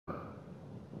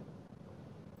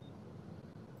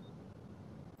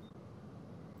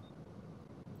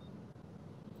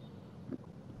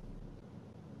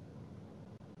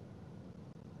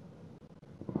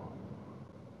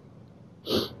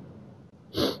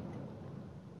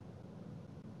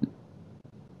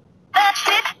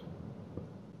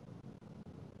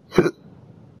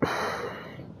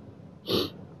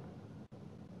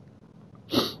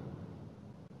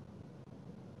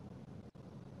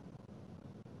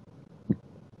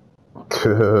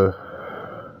Whoa.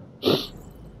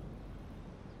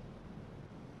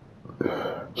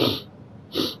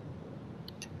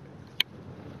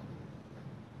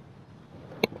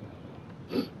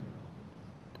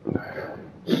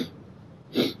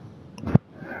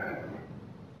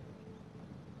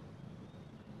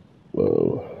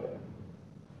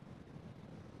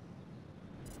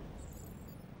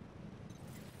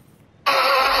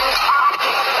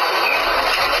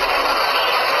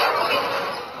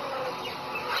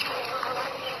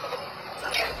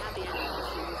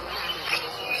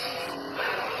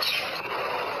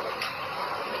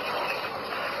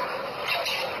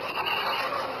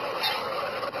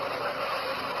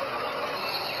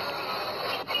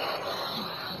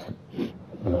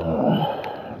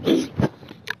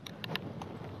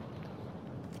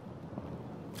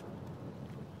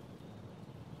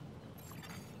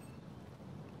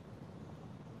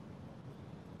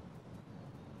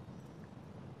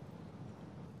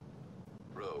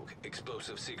 Rogue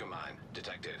explosive seeker mine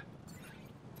detected.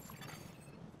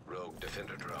 Rogue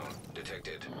defender drone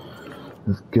detected.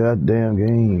 This goddamn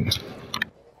game.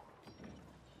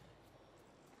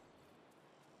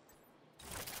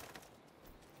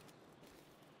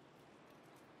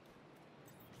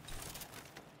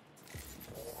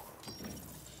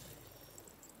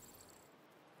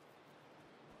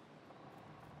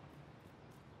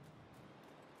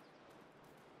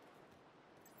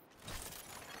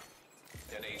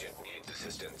 An agent needs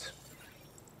assistance.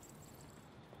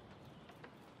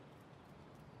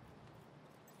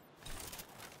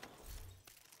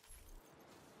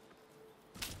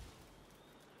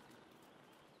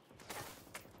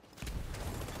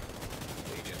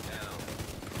 Agent down.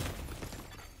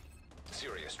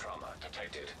 Serious trauma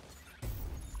detected.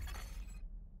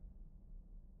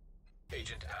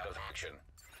 Agent out of action.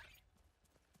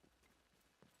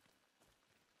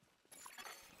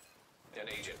 An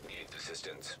agent needs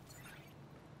assistance.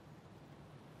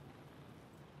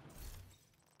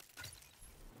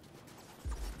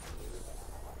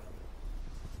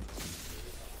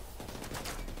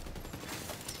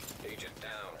 Agent down.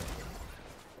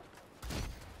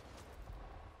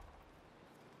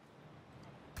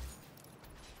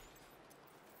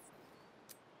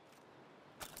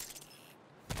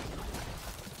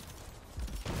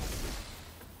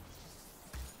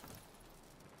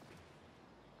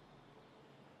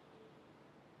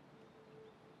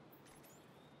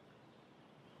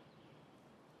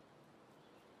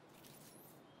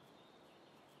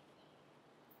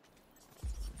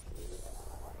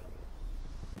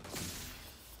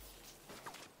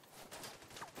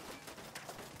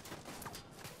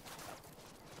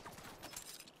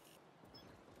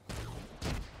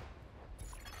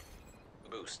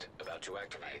 Boost about to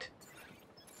activate.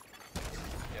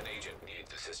 An agent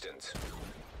needs assistance.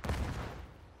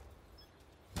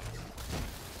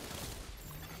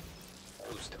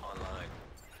 Boost online.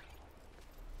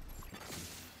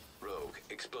 Rogue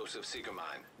explosive seeker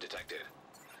mine detected.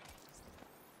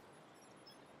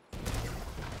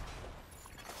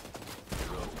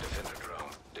 Rogue defender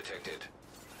drone detected.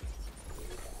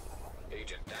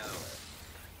 Agent down.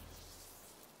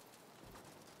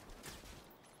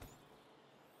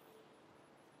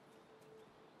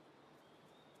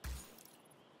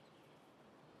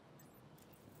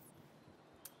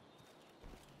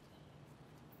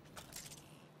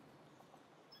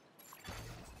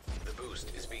 The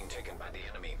boost is being taken by the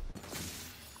enemy.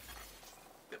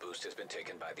 The boost has been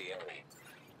taken by the enemy.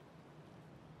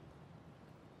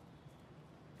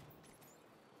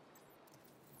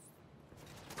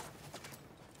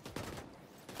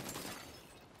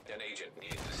 An agent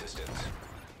needs assistance.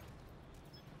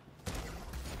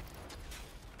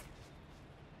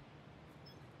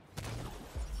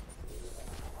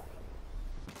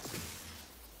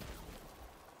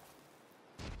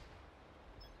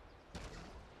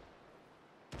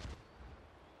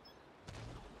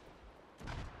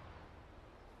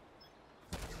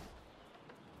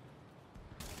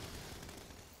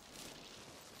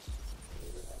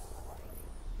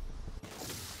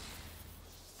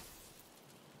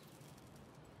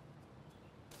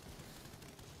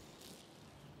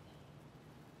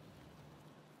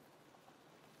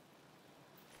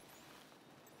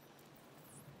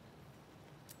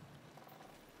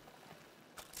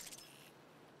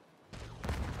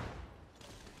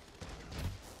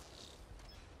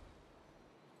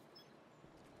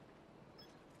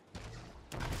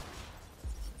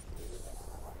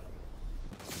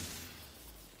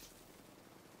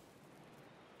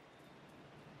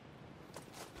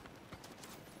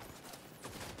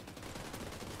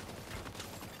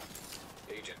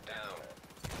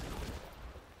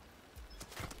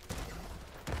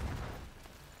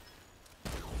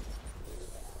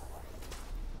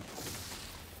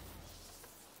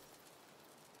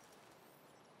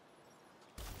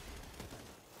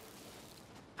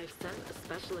 Send a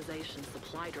specialization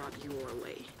supply drop your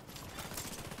way.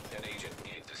 An agent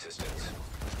needs assistance.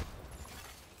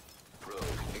 Rogue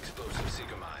explosive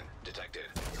seeker mine detected.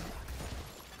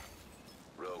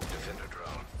 Rogue defender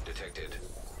drone detected.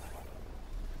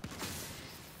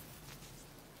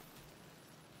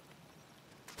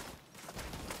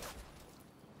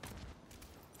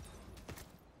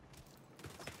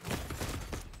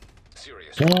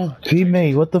 Serious trauma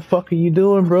teammate, what the fuck are you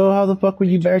doing, bro? How the fuck were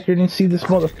you back here and didn't see this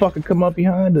motherfucker come up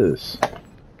behind us?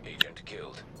 Agent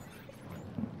killed.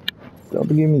 Don't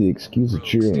give me the excuse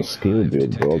that you're on a skill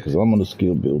build, bro, because I'm on a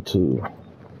skill build too.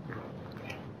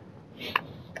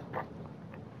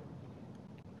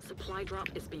 Supply drop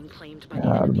is being claimed by the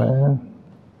God, enemy. man.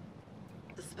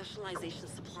 The specialization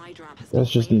supply drop has Let's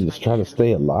been just claimed need by to the try to enemy.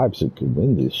 stay alive so we can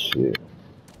win this shit.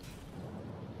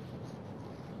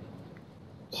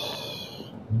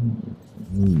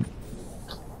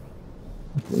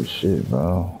 Good shit,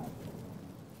 bro.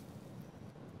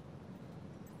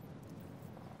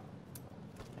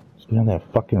 Just be on that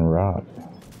fucking rock.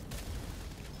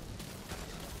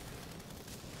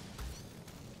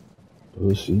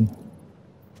 Pussy.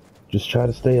 Just try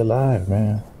to stay alive,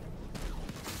 man.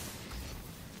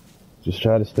 Just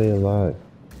try to stay alive.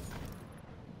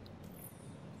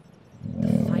 The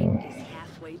fight is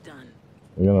halfway done.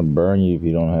 We're gonna burn you if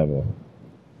you don't have a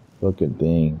fucking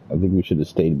thing. I think we should have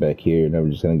stayed back here. Now we're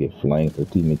just gonna get flanked. Our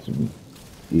teammates are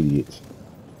idiots.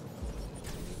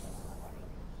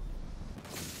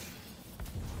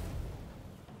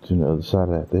 To the other side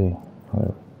of that thing.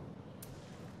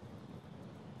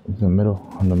 It's in the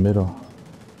middle. In the middle.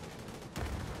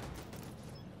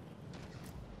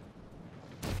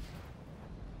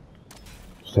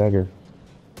 Stagger.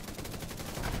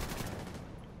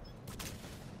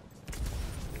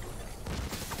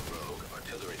 Rogue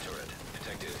artillery turret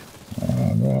detected.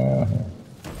 Oh, man.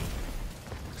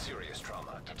 Serious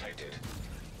trauma detected.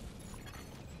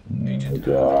 Oh,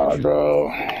 God,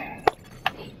 bro.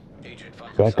 Agent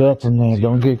Back up from there.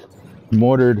 Don't get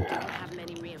mortared. We don't have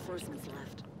many reinforcements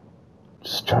left.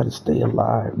 Just try to stay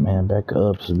alive, man. Back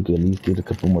up so we can at least get a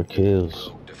couple more kills.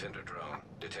 Rogue defender drone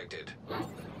detected.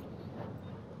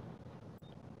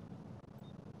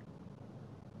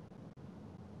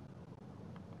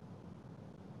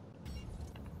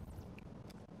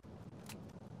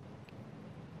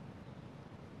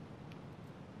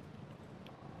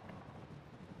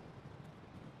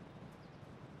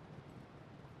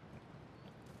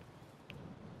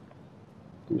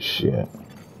 Good shit.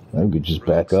 Maybe we could just Rogue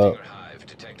back up. Stinger hive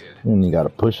detected. You don't even gotta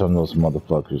push on those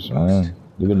motherfuckers, man.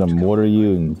 They're gonna mortar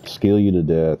you and skill you to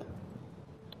death.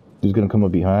 He's gonna come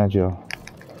up behind you.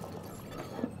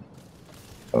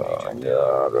 Oh,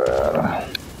 God, man.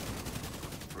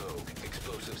 Rogue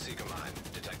explosive seeker mine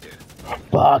detected.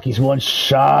 Fuck, he's one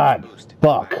shot.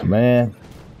 Fuck, man.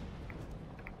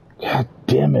 God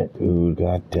damn it, dude.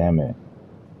 God damn it.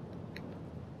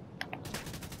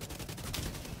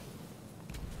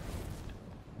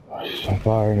 He's on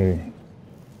fire here.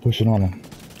 Pushing on him.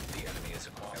 The enemy has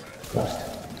acquired the boost.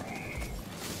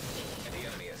 And the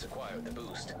enemy has acquired the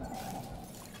boost.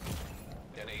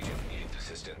 An agent needs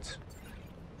assistance.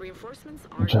 Reinforcements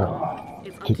are Watch coming. out.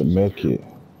 It's up Take to a you med now. kit.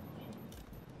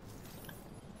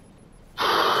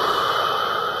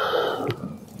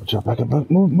 Watch out, back up.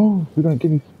 Move, move. You're gonna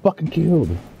get me fucking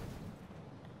killed.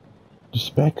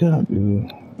 Just back up,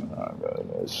 dude. Oh,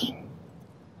 goodness.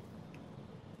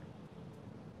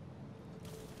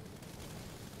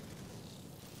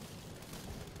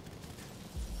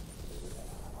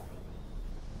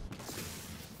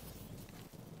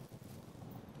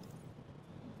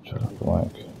 Try to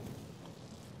flank.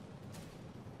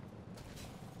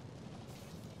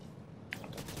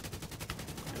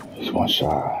 He's one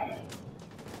shot.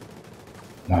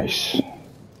 Nice.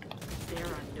 There are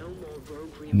no more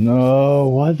rogue reinforcements. No,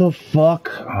 what the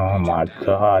fuck? Oh my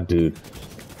god, dude.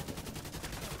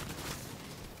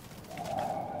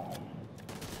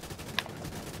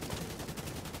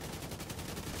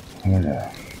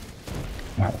 Yeah.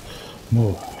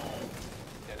 Move.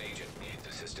 An agent needs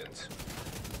assistance.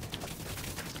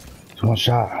 It's one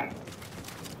shot.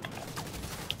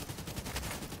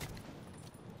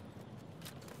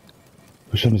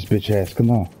 Push on this bitch ass, come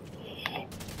on.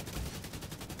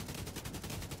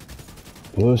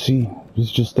 Pussy,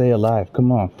 just stay alive.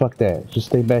 Come on, fuck that. Just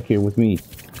stay back here with me.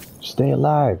 Just stay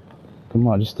alive. Come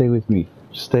on, just stay with me.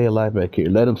 Just stay alive back here.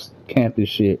 Let them camp this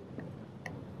shit.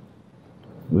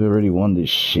 We already won this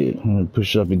shit. I'm gonna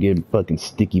push up and get fucking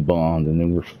sticky bombed and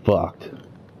then we're fucked.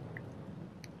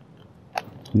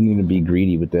 We need to be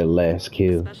greedy with that last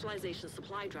kill. Specialization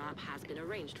supply drop has been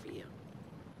arranged for you.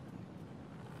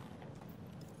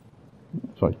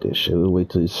 Fuck this shit. We'll wait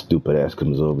till his stupid ass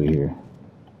comes over here.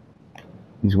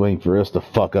 He's waiting for us to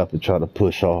fuck up and try to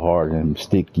push all hard and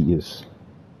sticky is.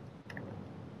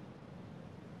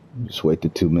 Just wait the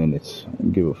 2 minutes. I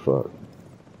don't give a fuck.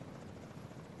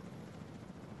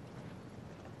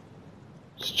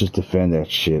 Just defend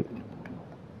that shit.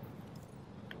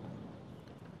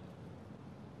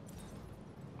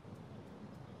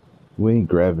 We ain't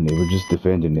grabbing it, we're just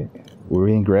defending it.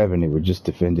 We ain't grabbing it, we're just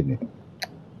defending it.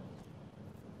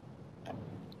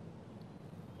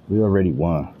 We already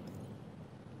won.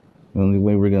 The only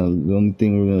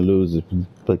thing we're gonna lose is if we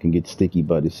fucking get sticky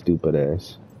by this stupid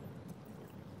ass.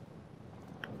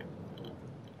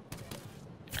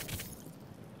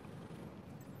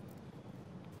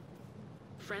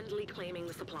 Friendly claiming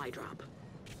the supply drop.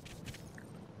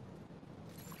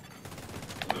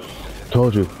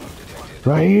 Told you.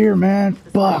 Right here, man.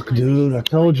 Fuck, dude. I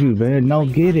told you, man. No,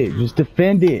 get it. Just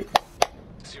defend it.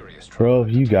 Bro,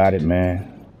 you got it,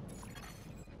 man.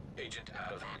 Agent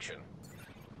out of action.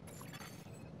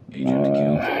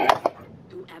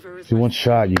 If you one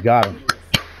shot, you got him.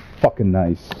 Fucking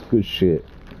nice. Good shit.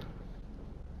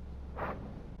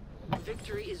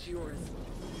 Victory is yours.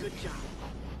 Good job.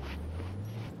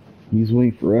 He's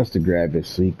waiting for us to grab it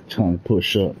so he can try and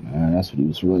push up, man. That's what he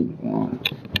was waiting on.